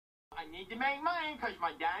I need to make money because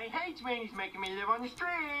my daddy hates me and he's making me live on the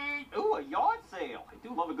street. Ooh, a yard sale. I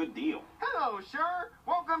do love a good deal. Hello, sir.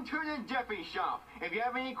 Welcome to the Jeffy shop. If you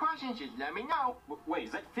have any questions, just let me know. Wait,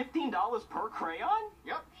 is that $15 per crayon?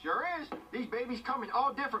 Yep, sure is. These babies come in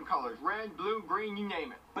all different colors. Red, blue, green, you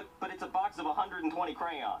name it. But it's a box of 120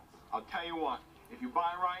 crayons. I'll tell you what. If you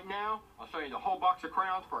buy right now, I'll sell you the whole box of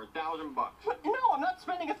crayons for $1,000. No, I'm not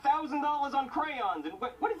spending $1,000 on crayons. And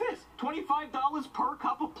what is this? $25 per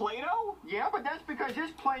cup of Play-Doh? Yeah, but that's because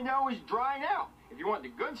this Play-Doh is dried out. If you want the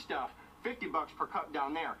good stuff, $50 per cup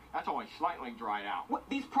down there. That's only slightly dried out. What?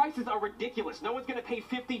 These prices are ridiculous. No one's going to pay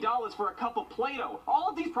 $50 for a cup of Play-Doh. All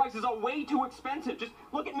of these prices are way too expensive. Just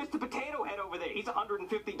look at Mr. Potato Head over there. He's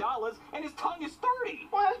 $150, and his tongue is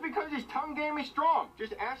 $30. Well, that's because his tongue game is strong.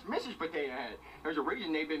 Just ask Mrs. Potato Head. There's a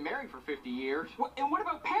reason they've been married for 50 years. And what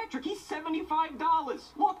about Patrick? He's $75.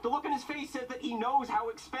 Look, the look on his face says that he knows how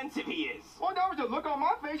expensive he is. Well, that was the look on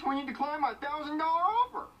my face when you declined my $1,000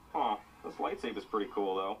 offer. Huh. This lightsaber's pretty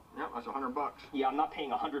cool, though. Yep, that's $100. Yeah, I'm not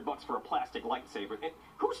paying $100 for a plastic lightsaber.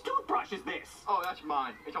 Whose toothbrush is this? Oh, that's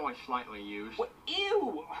mine. It's only slightly used. What?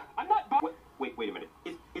 Ew! I'm not Wait a minute.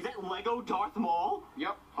 Is that Lego Darth Maul?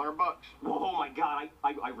 Yep, $100. Oh my God!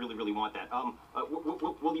 I really want that.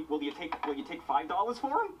 Will you take $5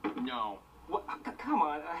 for him? No. What? Come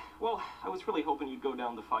on. Well, I was really hoping you'd go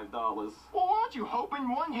down to $5. Well, why don't you hope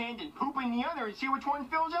in one hand and poop in the other and see which one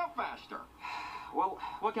fills up faster? Well,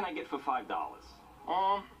 what can I get for $5?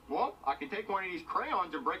 Well, I can take one of these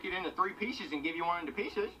crayons and break it into 3 pieces and give you one into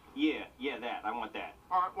pieces. Yeah, that. I want that.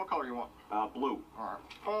 All right, what color you want? Blue.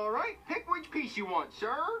 All right, pick which piece you want,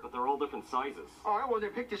 sir. But they're all different sizes. All right, well, then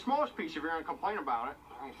pick the smallest piece if you're going to complain about it.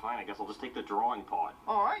 All right, fine. I guess I'll just take the drawing part.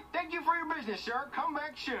 All right, thank you for your business, sir. Come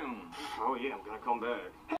back soon. Oh, yeah, I'm going to come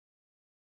back.